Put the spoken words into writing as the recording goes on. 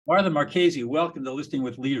Martha Marchesi, welcome to Listening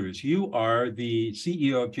with Leaders. You are the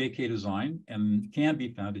CEO of JK Design and can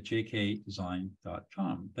be found at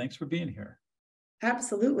jkdesign.com. Thanks for being here.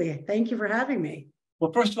 Absolutely. Thank you for having me.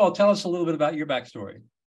 Well, first of all, tell us a little bit about your backstory.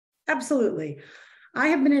 Absolutely. I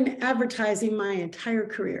have been in advertising my entire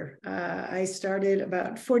career. I started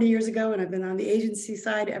about 40 years ago, and I've been on the agency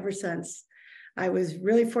side ever since. I was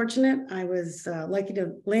really fortunate. I was lucky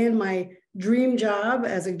to land my dream job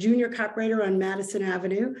as a junior copywriter on Madison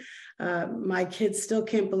Avenue. My kids still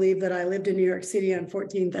can't believe that I lived in New York City on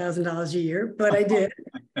 $14,000 a year, but I did.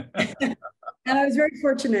 And I was very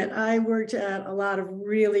fortunate. I worked at a lot of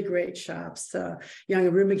really great shops, Young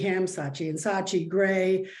and Rubingham, Saatchi and Saatchi,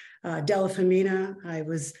 Gray, Della Femina.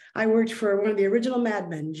 I worked for one of the original Mad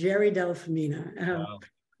Men, Jerry Della Femina. Wow.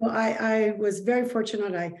 Well, I was very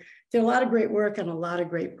fortunate. I did a lot of great work on a lot of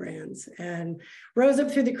great brands and rose up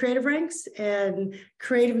through the creative ranks, and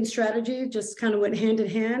creative and strategy just kind of went hand in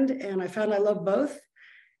hand. And I found I love both.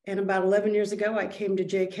 And about 11 years ago, I came to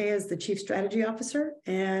JK as the Chief Strategy Officer.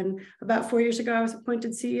 And about 4 years ago, I was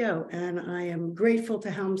appointed CEO. And I am grateful to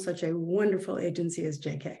helm such a wonderful agency as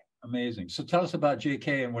JK. Amazing. So tell us about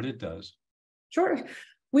JK and what it does. Sure.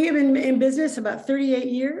 We have been in business about 38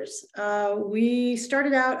 years. We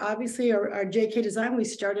started out, obviously, our JK Design, we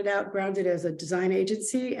started out grounded as a design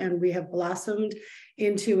agency, and we have blossomed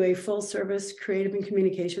into a full-service creative and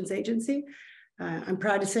communications agency. I'm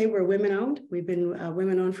proud to say we're women-owned. We've been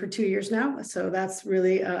women-owned for 2 years now, so that's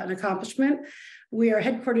really an accomplishment. We are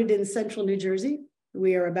headquartered in central New Jersey.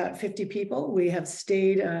 We are about 50 people. We have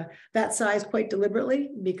stayed that size quite deliberately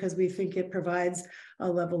because we think it provides a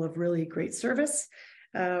level of really great service.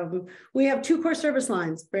 We have two core service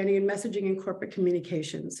lines, branding and messaging and corporate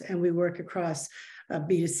communications, and we work across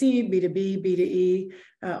B2C, B2B, B2E,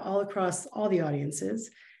 all across all the audiences.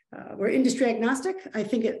 We're industry agnostic. I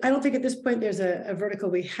don't think at this point there's a vertical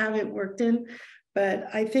we haven't worked in, but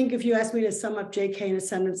I think if you ask me to sum up JK in a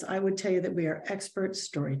sentence, I would tell you that we are expert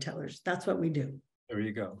storytellers. That's what we do. There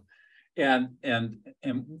you go. And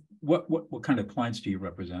what kind of clients do you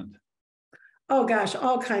represent? Oh gosh,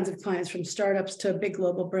 all kinds of clients, from startups to big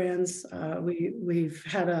global brands. We've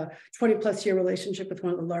had a 20+ year relationship with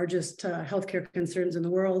one of the largest healthcare concerns in the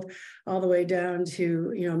world, all the way down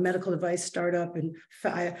to medical device startup. And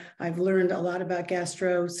I've learned a lot about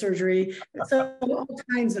gastro surgery. So all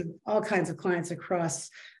kinds of clients across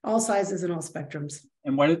all sizes and all spectrums.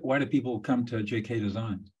 And why do people come to JK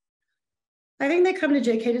Design? I think they come to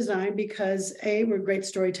JK Design because A, we're great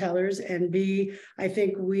storytellers, and B, I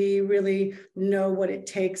think we really know what it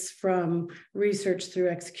takes from research through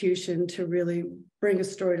execution to really bring a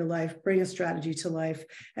story to life, bring a strategy to life,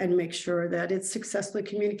 and make sure that it's successfully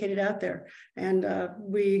communicated out there. And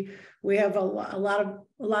we have a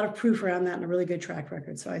lot of proof around that and a really good track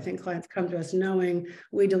record. So I think clients come to us knowing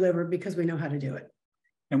we deliver because we know how to do it.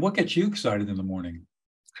 And what gets you excited in the morning?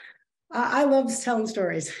 I love telling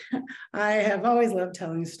stories. I have always loved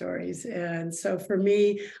telling stories. And so for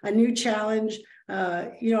me, a new challenge,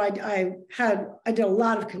 I did a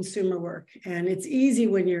lot of consumer work, and it's easy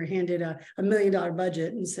when you're handed a $1 million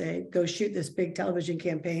budget and say, go shoot this big television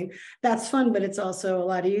campaign. That's fun, but it's also a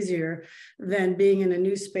lot easier than being in a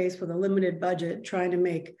new space with a limited budget, trying to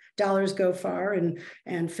make dollars go far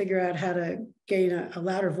and figure out how to gain a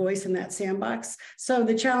louder voice in that sandbox. So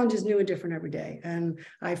the challenge is new and different every day. And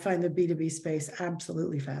I find the B2B space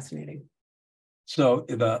absolutely fascinating. So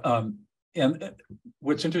and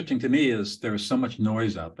what's interesting to me is there's so much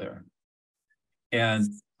noise out there, and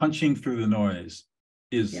punching through the noise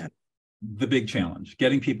is the big challenge,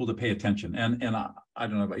 getting people to pay attention. And I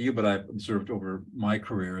don't know about you, but I've observed over my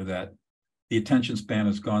career that the attention span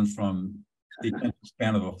has gone from the attention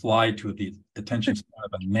span of a fly to the attention span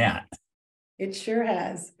of a gnat. It sure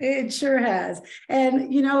has. It sure has.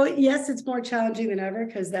 And, yes, it's more challenging than ever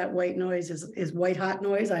because that white noise is white hot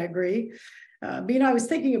noise. I agree. But, I was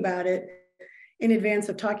thinking about it in advance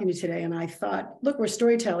of talking to you today, and I thought, look, we're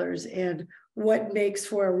storytellers, and what makes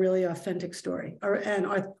for a really authentic story?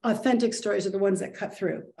 Authentic stories are the ones that cut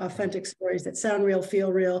through. Authentic stories that sound real,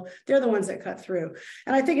 feel real, they're the ones that cut through.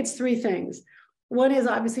 And I think it's three things. One is,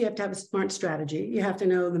 obviously you have to have a smart strategy. You have to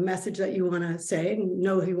know the message that you want to say and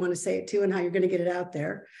know who you want to say it to and how you're going to get it out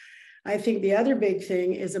there. I think the other big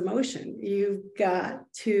thing is emotion. You've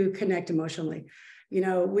got to connect emotionally.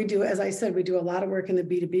 We do, as I said, we do a lot of work in the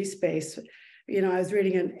B2B space. I was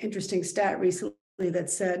reading an interesting stat recently that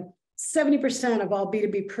said 70% of all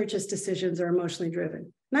B2B purchase decisions are emotionally driven.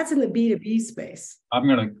 And that's in the B2B space.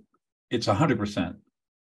 It's 100%.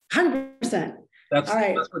 100%. That's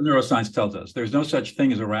what neuroscience tells us. There's no such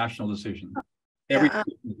thing as a rational decision. Everything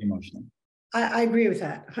is emotional. I agree with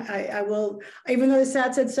that. I will, even though the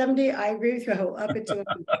stat said 70, I agree with you. I will up it to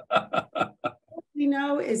 100. What we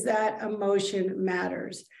know is that emotion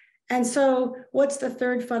matters. And so what's the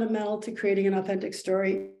third fundamental to creating an authentic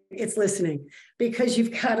story? It's listening, because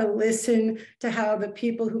you've got to listen to how the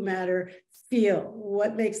people who matter feel,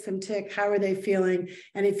 what makes them tick, how are they feeling?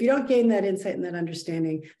 And if you don't gain that insight and that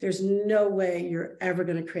understanding, there's no way you're ever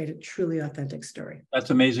going to create a truly authentic story. That's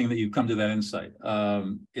amazing that you've come to that insight.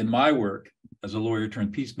 In my work as a lawyer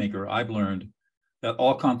turned peacemaker, I've learned that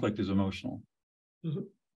all conflict is emotional. Mm-hmm.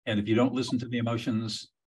 And if you don't listen to the emotions,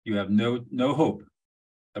 you have no hope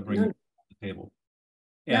of bringing it to the table.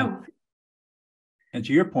 And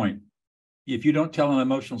to your point, if you don't tell an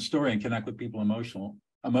emotional story and connect with people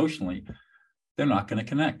emotionally, they're not going to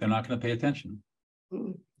connect. They're not going to pay attention.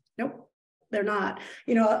 Nope, they're not.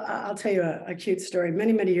 You know, I'll tell you a cute story.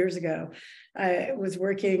 Many, many years ago, I was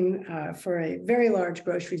working for a very large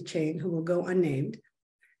grocery chain who will go unnamed.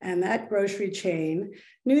 And that grocery chain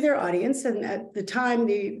knew their audience. And at the time,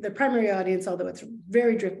 the primary audience, although it's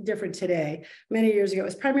very different today, many years ago, it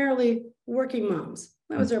was primarily working moms.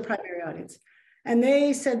 That was their primary audience. And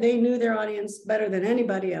they said they knew their audience better than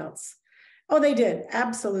anybody else. Oh, they did,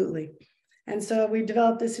 absolutely. And so we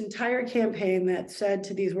developed this entire campaign that said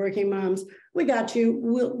to these working moms, we got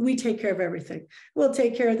you, we take care of everything. We'll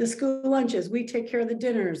take care of the school lunches, we take care of the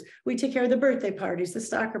dinners, we take care of the birthday parties, the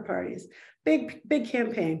soccer parties. Big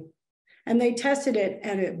campaign. And they tested it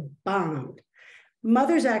and it bombed.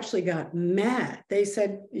 Mothers actually got mad. They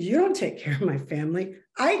said, you don't take care of my family.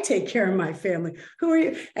 I take care of my family. Who are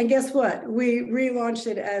you? And guess what? We relaunched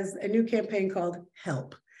it as a new campaign called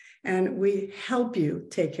Help. And we help you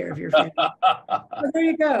take care of your family. So there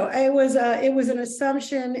you go. It was an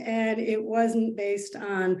assumption, and it wasn't based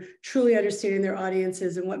on truly understanding their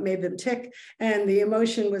audiences and what made them tick. And the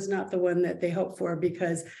emotion was not the one that they hoped for,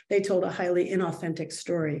 because they told a highly inauthentic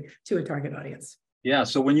story to a target audience. Yeah.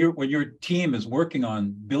 So when your team is working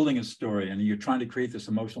on building a story and you're trying to create this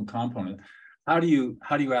emotional component, how do you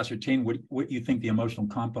ascertain what you think the emotional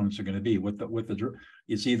components are going to be?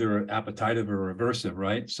 It's either appetitive or aversive,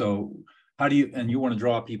 right? So and you want to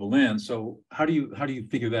draw people in. So how do you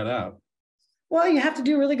figure that out? Well, you have to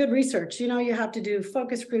do really good research. You know, you have to do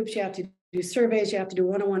focus groups, you have to do surveys, you have to do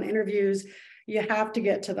one-on-one interviews. You have to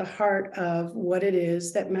get to the heart of what it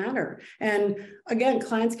is that matter. And again,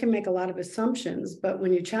 clients can make a lot of assumptions, but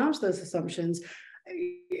when you challenge those assumptions,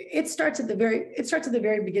 it starts at the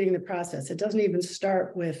very beginning of the process. It doesn't even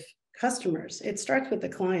start with customers. It starts with the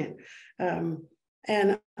client.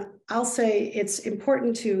 And I'll say it's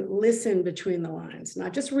important to listen between the lines,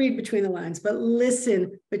 not just read between the lines, but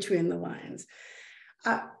listen between the lines.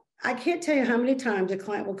 I can't tell you how many times a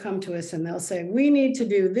client will come to us and they'll say, we need to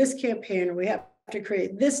do this campaign, or we have to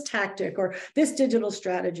create this tactic or this digital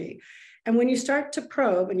strategy. And when you start to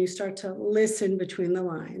probe and you start to listen between the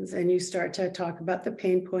lines and you start to talk about the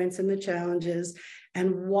pain points and the challenges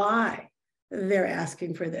and why they're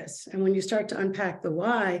asking for this, and when you start to unpack the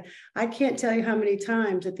why, I can't tell you how many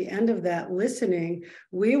times at the end of that listening,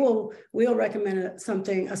 we'll recommend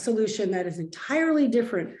a solution that is entirely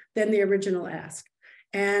different than the original ask.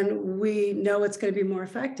 And we know it's going to be more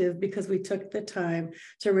effective because we took the time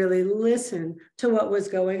to really listen to what was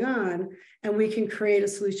going on, and we can create a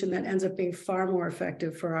solution that ends up being far more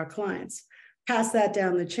effective for our clients. Pass that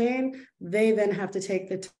down the chain. They then have to take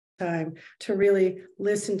the time to really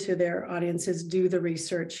listen to their audiences, do the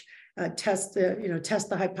research, test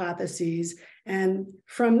the hypotheses, and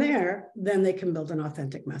from there, then they can build an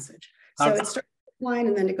authentic message. So it starts with the line,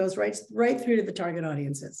 and then it goes right through to the target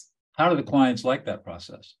audiences. How do the clients like that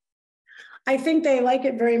process? I think they like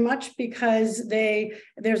it very much because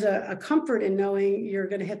there's a comfort in knowing you're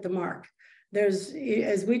going to hit the mark. There's,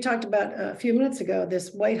 as we talked about a few minutes ago,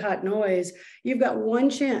 this white hot noise. You've got one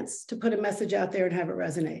chance to put a message out there and have it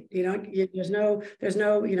resonate. You know, there's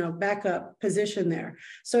no backup position there.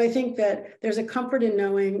 So I think that there's a comfort in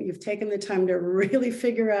knowing you've taken the time to really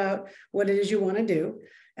figure out what it is you want to do.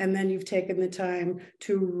 And then you've taken the time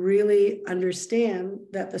to really understand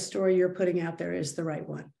that the story you're putting out there is the right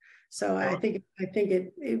one. So I think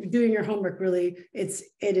doing your homework really, it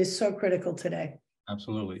is so critical today.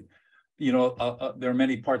 Absolutely. You know, there are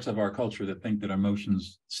many parts of our culture that think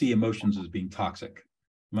that see emotions as being toxic.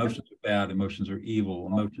 Emotions are bad. Emotions are evil.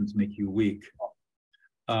 Emotions make you weak.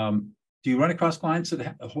 Do you run across clients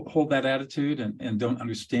that hold that attitude and don't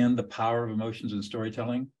understand the power of emotions in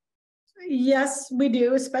storytelling? Yes, we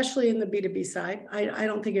do, especially in the B2B side. I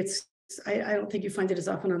don't think you find it as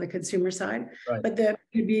often on the consumer side, right. But the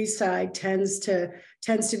B2B side tends to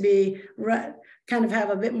be kind of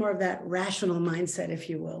have a bit more of that rational mindset, if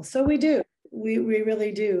you will. So we do. We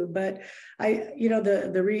really do. But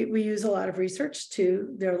we use a lot of research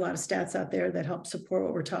too. There are a lot of stats out there that help support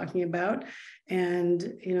what we're talking about.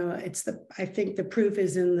 And, I think the proof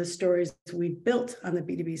is in the stories we built on the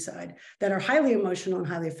B2B side that are highly emotional and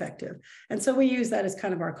highly effective. And so we use that as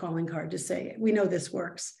kind of our calling card to say, we know this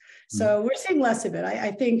works. So we're seeing less of it.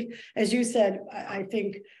 I think, as you said, I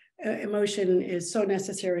think emotion is so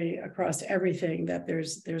necessary across everything that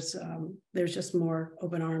there's just more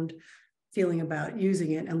open-armed feeling about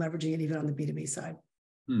using it and leveraging it even on the B2B side.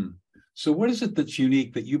 So what is it that's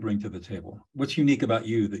unique that you bring to the table? What's unique about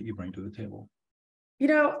you that you bring to the table?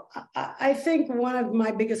 I think one of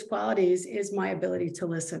my biggest qualities is my ability to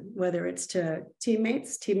listen, whether it's to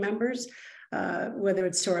teammates, team members, whether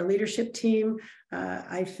it's to our leadership team.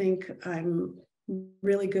 I think I'm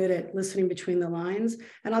really good at listening between the lines.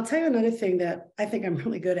 And I'll tell you another thing that I think I'm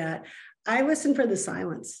really good at. I listen for the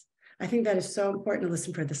silence. I think that is so important to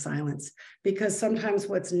listen for the silence, because sometimes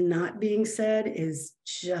what's not being said is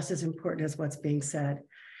just as important as what's being said.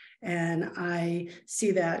 And I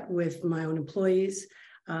see that with my own employees.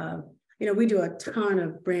 We do a ton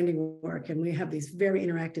of branding work, and we have these very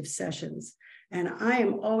interactive sessions. And I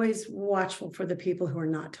am always watchful for the people who are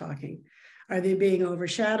not talking. Are they being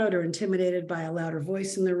overshadowed or intimidated by a louder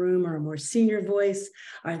voice in the room or a more senior voice?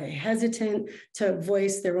 Are they hesitant to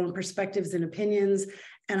voice their own perspectives and opinions?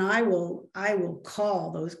 And I will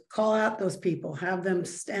call out those people, have them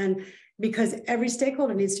stand, because every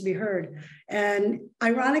stakeholder needs to be heard. And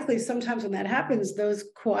ironically, sometimes when that happens, those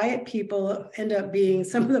quiet people end up being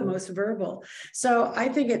some of the most verbal. So I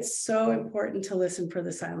think it's so important to listen for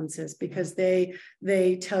the silences, because they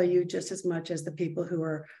tell you just as much as the people who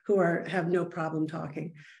have no problem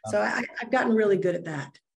talking. So I've gotten really good at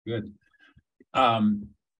that. Good.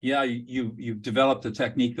 You've developed a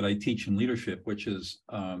technique that I teach in leadership, which is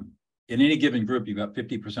in any given group, you've got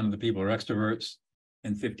 50% of the people are extroverts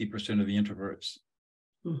and 50% of the introverts.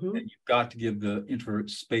 And you've got to give the introverts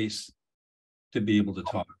space to be able to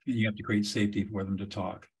talk. And you have to create safety for them to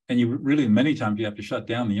talk. And you really, many times, you have to shut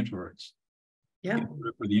down the introverts. Yeah. In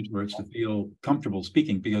order for the introverts to feel comfortable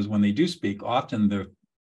speaking, because when they do speak, often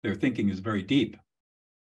their thinking is very deep.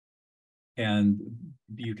 And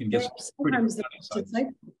you can get sometimes the most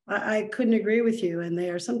insightful. I couldn't agree with you. And they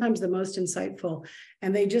are sometimes the most insightful.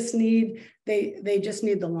 And they just need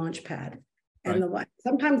the launch pad. And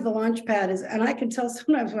sometimes the launch pad is, and I can tell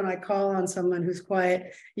sometimes when I call on someone who's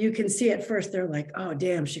quiet, you can see at first they're like, oh,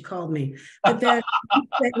 damn, she called me. But then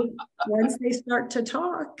once they start to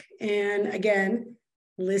talk, and again,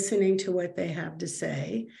 listening to what they have to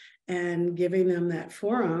say and giving them that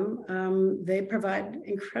forum, they provide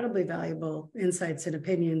incredibly valuable insights and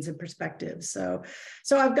opinions and perspectives. So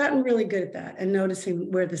I've gotten really good at that and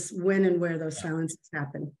noticing when and where those silences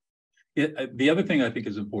happen. The other thing I think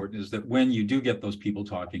is important is that when you do get those people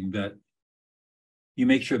talking, that you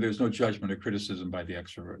make sure there's no judgment or criticism by the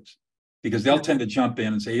extroverts, because they'll tend to jump in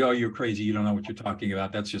and say, oh, you're crazy. You don't know what you're talking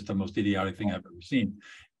about. That's just the most idiotic thing I've ever seen.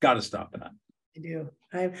 Got to stop that. I do.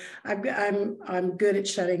 I'm good at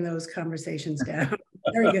shutting those conversations down.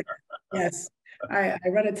 Very good. Yes. I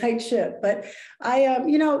run a tight ship, but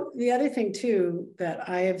the other thing too that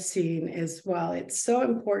I have seen is, while it's so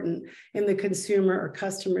important in the consumer or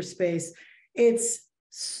customer space, it's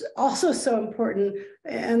also so important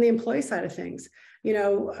on the employee side of things.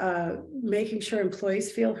 Making sure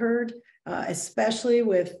employees feel heard, especially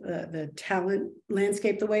with the talent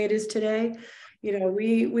landscape the way it is today.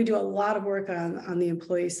 We do a lot of work on the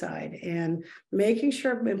employee side, and making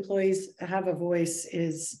sure employees have a voice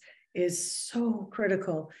is so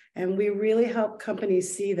critical. And we really help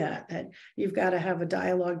companies see that you've got to have a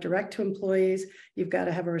dialogue direct to employees. You've got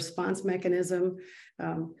to have a response mechanism.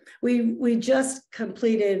 We just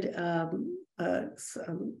completed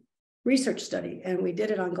some research study, and we did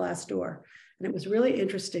it on Glassdoor. And it was really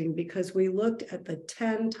interesting because we looked at the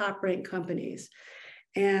 10 top ranked companies.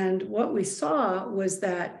 And what we saw was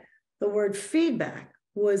that the word feedback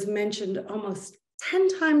was mentioned almost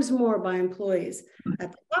 10 times more by employees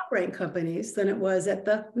at the top-ranked companies than it was at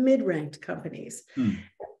the mid-ranked companies.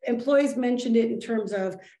 Employees mentioned it in terms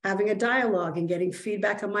of having a dialogue and getting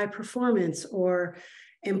feedback on my performance, or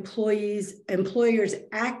employers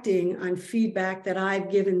acting on feedback that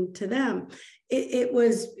I've given to them. It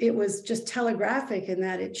was just telegraphic in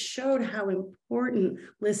that it showed how important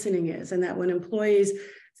listening is, and that when employees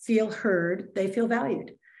feel heard, they feel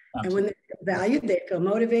valued. Absolutely. And when they feel valued, they feel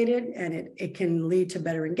motivated, and it can lead to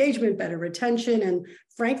better engagement, better retention, and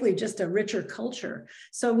frankly, just a richer culture.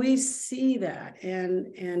 So we see that,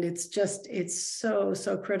 and it's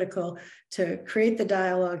so critical to create the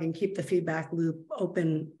dialogue and keep the feedback loop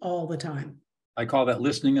open all the time. I call that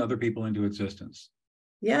listening other people into existence.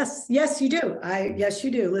 Yes, yes, you do. Yes, you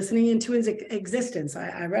do. Listening into his existence.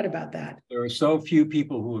 I read about that. There are so few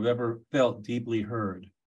people who have ever felt deeply heard.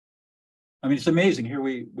 I mean, it's amazing. Here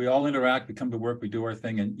we all interact, we come to work, we do our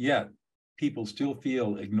thing, and yet people still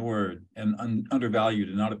feel ignored and undervalued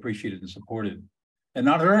and not appreciated and supported and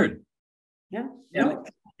not heard. Yeah, no,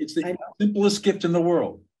 it's the simplest gift in the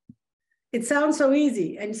world. It sounds so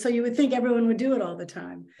easy, and so you would think everyone would do it all the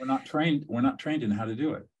time. We're not trained in how to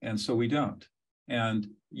do it, and so we don't. And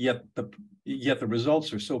yet the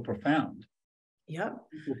results are so profound. Yeah,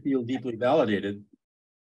 people feel deeply validated.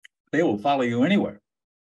 They will follow you anywhere.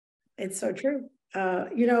 It's so true.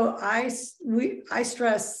 I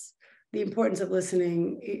stress the importance of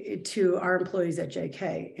listening to our employees at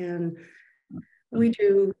JK, and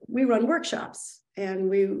we run workshops, and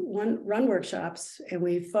we run workshops, and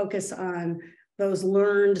we focus on those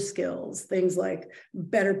learned skills, things like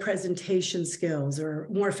better presentation skills or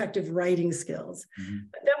more effective writing skills. Mm-hmm.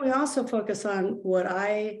 But then we also focus on what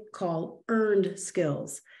I call earned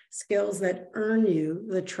skills, skills that earn you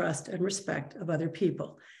the trust and respect of other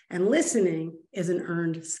people. And listening is an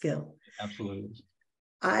earned skill. Absolutely.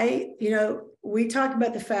 We talk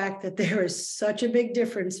about the fact that there is such a big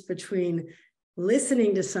difference between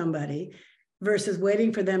listening to somebody versus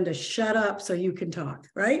waiting for them to shut up so you can talk,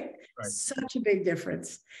 right? Such a big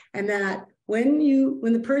difference. And that when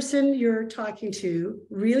the person you're talking to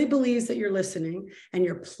really believes that you're listening and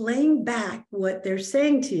you're playing back what they're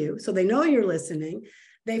saying to you, so they know you're listening,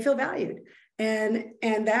 they feel valued. And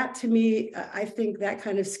that, to me, I think that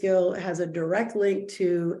kind of skill has a direct link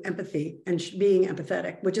to empathy and being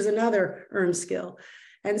empathetic, which is another earned skill.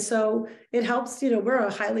 And so it helps, we're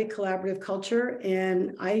a highly collaborative culture,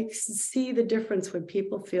 and I see the difference when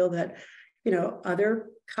people feel that, other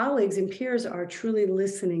colleagues and peers are truly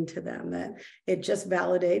listening to them, that it just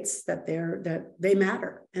validates that they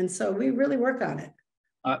matter. And so we really work on it.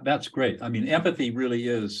 That's great. I mean, empathy really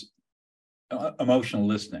is emotional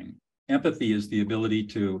listening. Empathy is the ability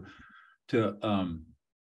to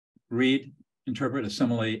read, interpret,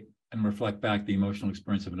 assimilate, and reflect back the emotional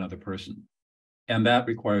experience of another person. And that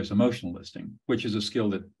requires emotional listening, which is a skill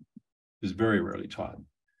that is very rarely taught.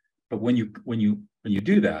 But when you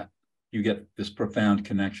do that, you get this profound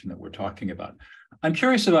connection that we're talking about. I'm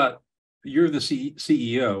curious about, you're the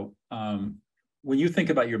CEO. When you think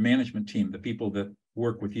about your management team, the people that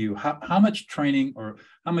work with you, how much training or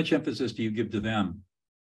how much emphasis do you give to them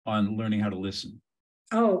on learning how to listen?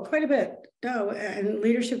 Oh, quite a bit. No, and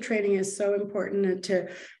leadership training is so important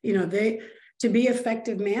to be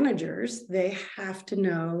effective managers. They have to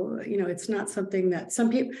know, it's not something that some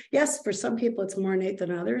people, yes, for some people it's more innate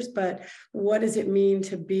than others, but what does it mean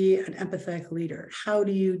to be an empathetic leader? How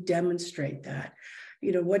do you demonstrate that?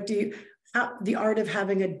 The art of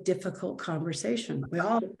having a difficult conversation. We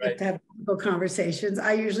all have to have difficult conversations.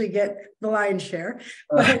 I usually get the lion's share,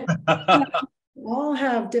 but we all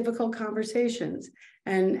have difficult conversations.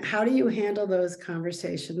 And how do you handle those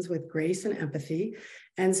conversations with grace and empathy,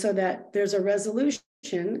 and so that there's a resolution,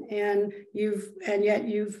 and you've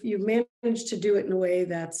managed to do it in a way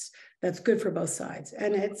that's good for both sides.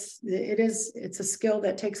 And it's a skill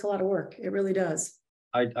that takes a lot of work. It really does.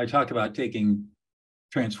 I talk about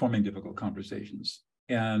transforming difficult conversations.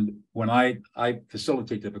 And when I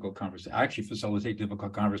facilitate difficult conversations, I actually facilitate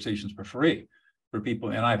difficult conversations for free for people.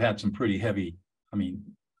 And I've had some pretty heavy,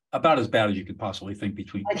 about as bad as you could possibly think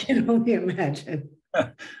between. I can only imagine.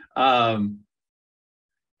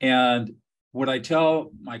 And what I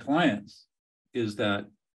tell my clients is that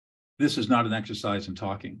this is not an exercise in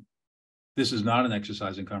talking. This is not an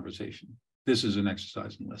exercise in conversation. This is an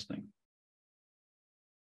exercise in listening.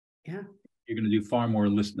 Yeah. You're going to do far more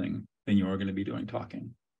listening than you are going to be doing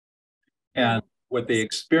talking. And what they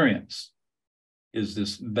experience is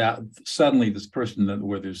that suddenly this person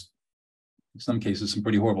where there's, in some cases, some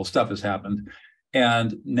pretty horrible stuff has happened.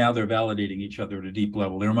 And now they're validating each other at a deep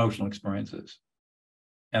level, their emotional experiences.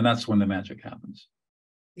 And that's when the magic happens.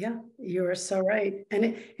 Yeah, you are so right.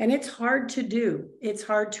 And it's hard to do. It's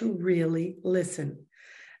hard to really listen.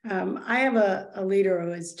 I have a leader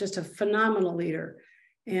who is just a phenomenal leader.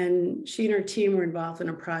 And she and her team were involved in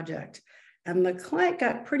a project. And the client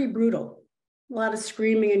got pretty brutal. A lot of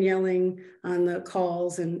screaming and yelling on the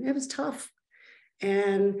calls, and it was tough.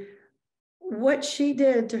 And what she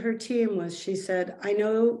did to her team was she said, I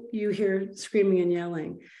know you hear screaming and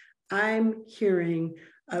yelling. I'm hearing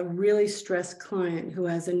a really stressed client who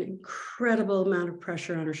has an incredible amount of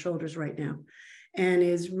pressure on her shoulders right now, and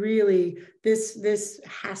is really, this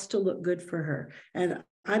has to look good for her. And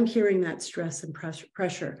I'm hearing that stress and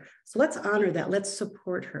pressure. So let's honor that. Let's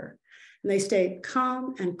support her. And they stayed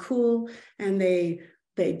calm and cool, and they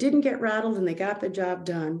didn't get rattled, and they got the job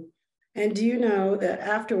done. And do you know that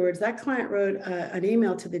afterwards, that client wrote an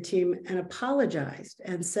email to the team and apologized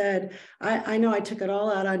and said, I know I took it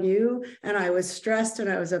all out on you, and I was stressed and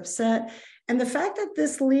I was upset. And the fact that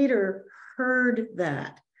this leader heard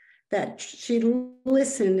that she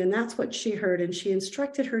listened, and that's what she heard, and she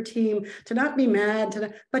instructed her team to not be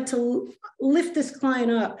mad, but to lift this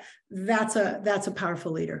client up, that's a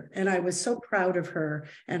powerful leader. And I was so proud of her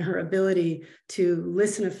and her ability to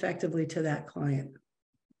listen effectively to that client.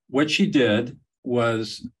 What she did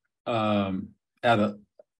was at a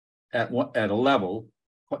level,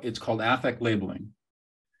 it's called affect labeling.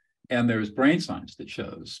 And there's brain science that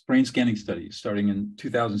shows, brain scanning studies starting in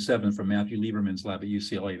 2007 from Matthew Lieberman's lab at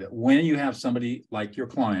UCLA, that when you have somebody like your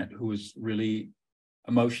client who is really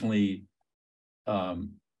emotionally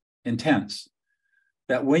intense,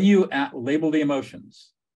 that when you label the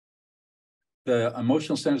emotions, the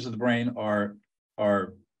emotional centers of the brain are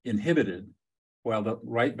inhibited while the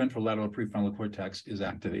right ventrolateral prefrontal cortex is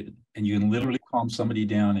activated. And you can literally calm somebody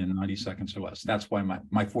down in 90 seconds or less. That's why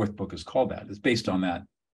my fourth book is called that. It's based on that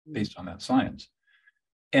science.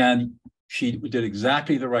 And she did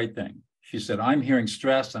exactly the right thing. She said, I'm hearing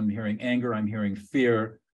stress, I'm hearing anger, I'm hearing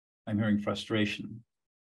fear, I'm hearing frustration.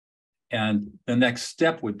 And the next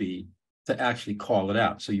step would be to actually call it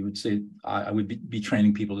out. So you would say, I would be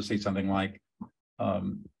training people to say something like,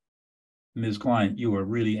 Ms. Klein, you are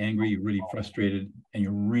really angry, you're really frustrated, and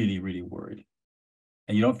you're really, really worried.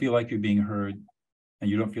 And you don't feel like you're being heard, and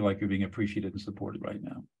you don't feel like you're being appreciated and supported right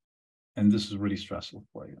now. And this is really stressful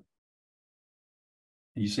for you.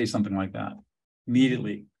 And you say something like that,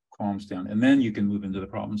 immediately calms down, and then you can move into the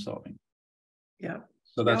problem solving. Yeah.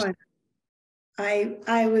 So that's. No,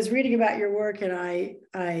 I was reading about your work, and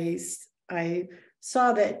I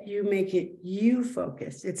saw that you make it you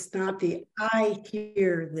focused. It's not the I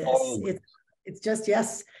hear this. Oh. It's just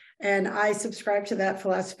yes. And I subscribe to that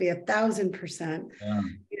philosophy 1,000%. Yeah.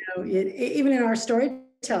 You know, even in our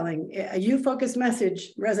storytelling, a you-focused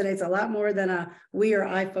message resonates a lot more than a we or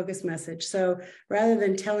I-focused message. So rather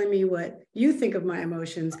than telling me what you think of my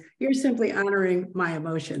emotions, you're simply honoring my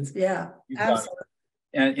emotions. Yeah, absolutely.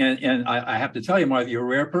 And I have to tell you, Martha, you're a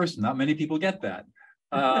rare person. Not many people get that.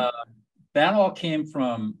 That all came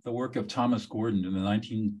from the work of Thomas Gordon in the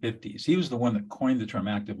 1950s. He was the one that coined the term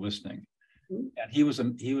active listening. And he was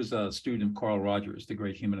a student of Carl Rogers, the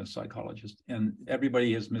great humanist psychologist. And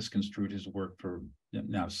everybody has misconstrued his work for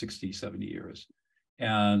now 60, 70 years.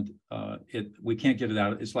 And we can't get it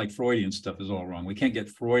out. It's like Freudian stuff is all wrong. We can't get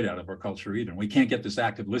Freud out of our culture either. We can't get this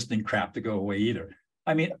active listening crap to go away either.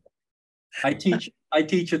 I mean, I teach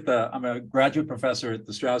I'm a graduate professor at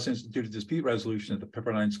the Strauss Institute of Dispute Resolution at the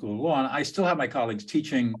Pepperdine School of Law, and I still have my colleagues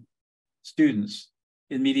teaching students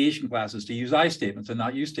in mediation classes to use I statements and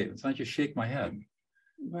not you statements. I just shake my head.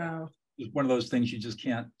 Wow. It's one of those things you just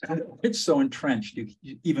can't, it's so entrenched.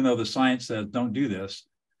 Even though the science says don't do this,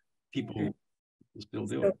 people still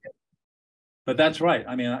do it. But that's right.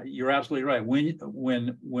 I mean, you're absolutely right.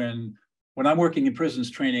 When I'm working in prisons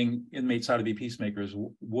training inmates how to be peacemakers,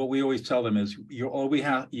 what we always tell them is you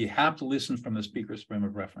have to listen from the speaker's frame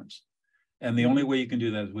of reference. And the only way you can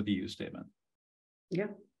do that is with the you statement. Yeah.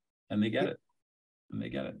 And they get it. And they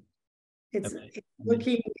get it. It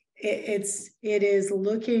is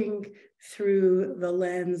looking through the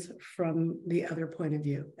lens from the other point of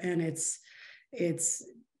view. And it's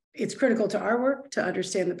critical to our work to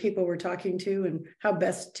understand the people we're talking to and how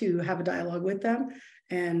best to have a dialogue with them.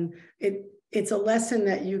 And it's a lesson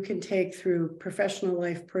that you can take through professional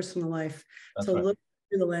life, personal life, to look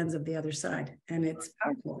through the lens of the other side. And it's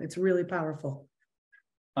powerful. It's really powerful.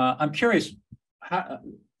 I'm curious,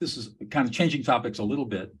 this is kind of changing topics a little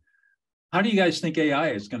bit. How do you guys think AI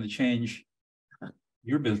is going to change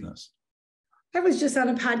your business? I was just on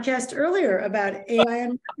a podcast earlier about AI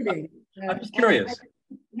and marketing. I'm just curious.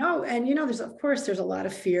 There's a lot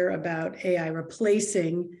of fear about AI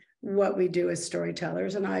replacing what we do as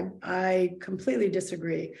storytellers. And I completely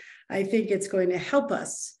disagree. I think it's going to help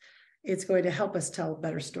us. It's going to help us tell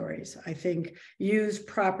better stories. I think used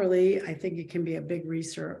properly, I think it can be a big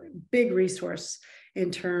resource in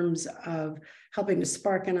terms of helping to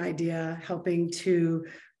spark an idea, helping to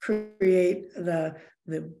create the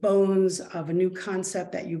bones of a new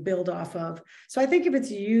concept that you build off of. So I think if it's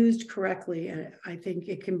used correctly, I think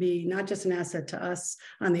it can be not just an asset to us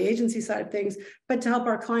on the agency side of things, but to help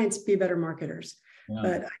our clients be better marketers. Yeah.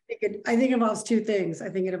 But I think it involves two things. I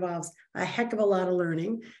think it involves a heck of a lot of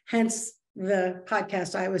learning, hence the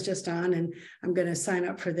podcast I was just on, and I'm going to sign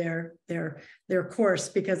up for their course,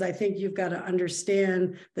 because I think you've got to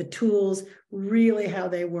understand the tools, really how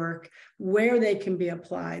they work, where they can be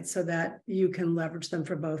applied, so that you can leverage them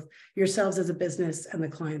for both yourselves as a business and the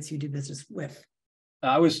clients you do business with.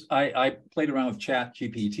 I played around with Chat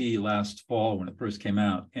GPT last fall when it first came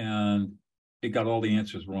out, and it got all the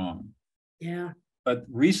answers wrong. Yeah. But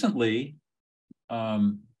recently,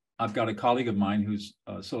 I've got a colleague of mine who's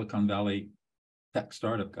a Silicon Valley tech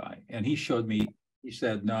startup guy, and he showed me, he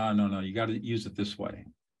said, no, you got to use it this way.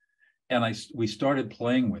 And we started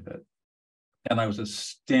playing with it, and I was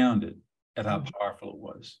astounded at how powerful it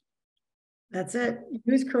was. That's it.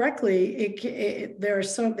 Used correctly, there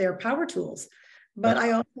are power tools. But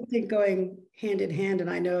I also think going hand in hand, and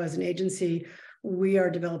I know as an agency, we are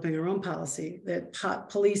developing our own policy, that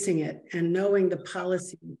policing it and knowing the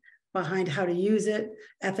policy behind how to use it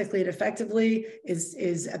ethically and effectively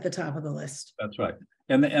is at the top of the list. That's right.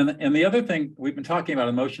 And the other thing, we've been talking about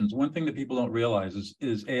emotions. One thing that people don't realize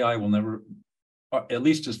is AI will never, at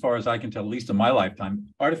least as far as I can tell, at least in my lifetime,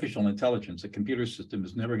 artificial intelligence, a computer system,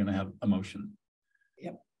 is never going to have emotion.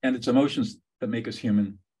 Yep. And it's emotions that make us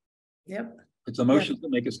human. Yep. It's emotions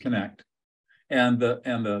that make us connect. And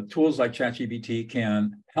the tools like ChatGPT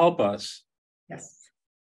can help us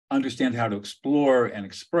understand how to explore and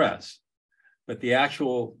express, but the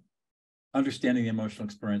actual understanding the emotional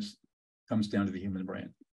experience comes down to the human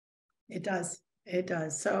brain. It does. It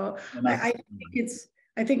does. So I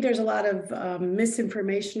think there's a lot of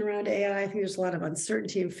misinformation around AI. I think there's a lot of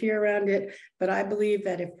uncertainty and fear around it, but I believe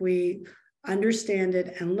that if we understand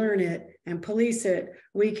it and learn it and police it,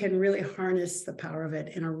 we can really harness the power of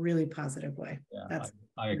it in a really positive way. Yeah,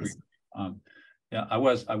 I agree. Yeah, I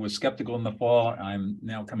was skeptical in the fall. I'm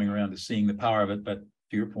now coming around to seeing the power of it. But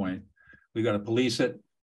to your point, we got to police it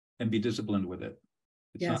and be disciplined with it.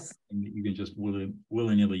 It's not something that you can just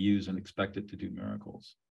willy-nilly use and expect it to do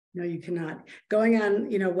miracles. No, you cannot. Going on,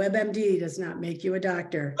 WebMD does not make you a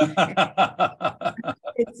doctor.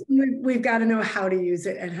 We've got to know how to use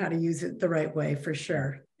it and how to use it the right way, for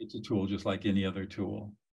sure. It's a tool just like any other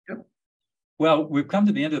tool. Yep. Well, we've come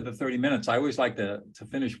to the end of the 30 minutes. I always like to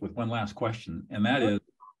finish with one last question, and that is,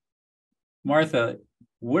 Martha,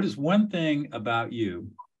 what is one thing about you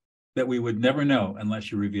that we would never know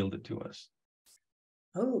unless you revealed it to us?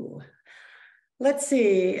 Oh, let's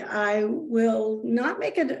see. I will not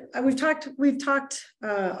make it. We've talked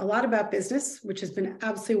a lot about business, which has been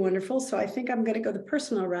absolutely wonderful. So I think I'm going to go the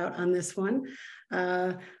personal route on this one.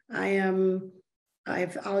 I'll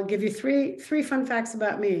give you three fun facts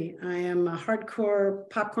about me. I am a hardcore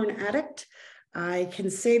popcorn addict. I can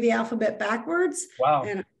say the alphabet backwards. Wow.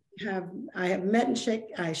 And I have met and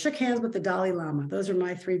I shook hands with the Dalai Lama. Those are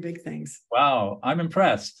my three big things. Wow, I'm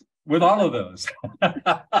impressed with all of those.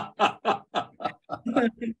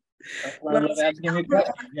 Well,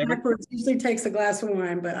 backwards usually takes a glass of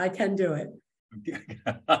wine, but I can do it.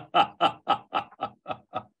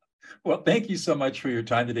 Well, thank you so much for your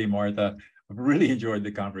time today, Martha. I've really enjoyed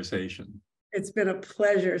the conversation. It's been a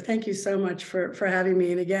pleasure. Thank you so much for having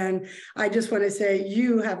me. And again, I just want to say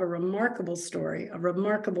you have a remarkable story,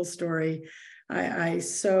 the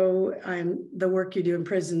work you do in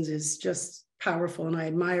prisons is just powerful, and I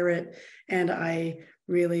admire it. And I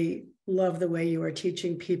really love the way you are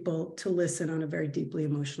teaching people to listen on a very deeply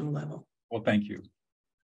emotional level. Well, thank you.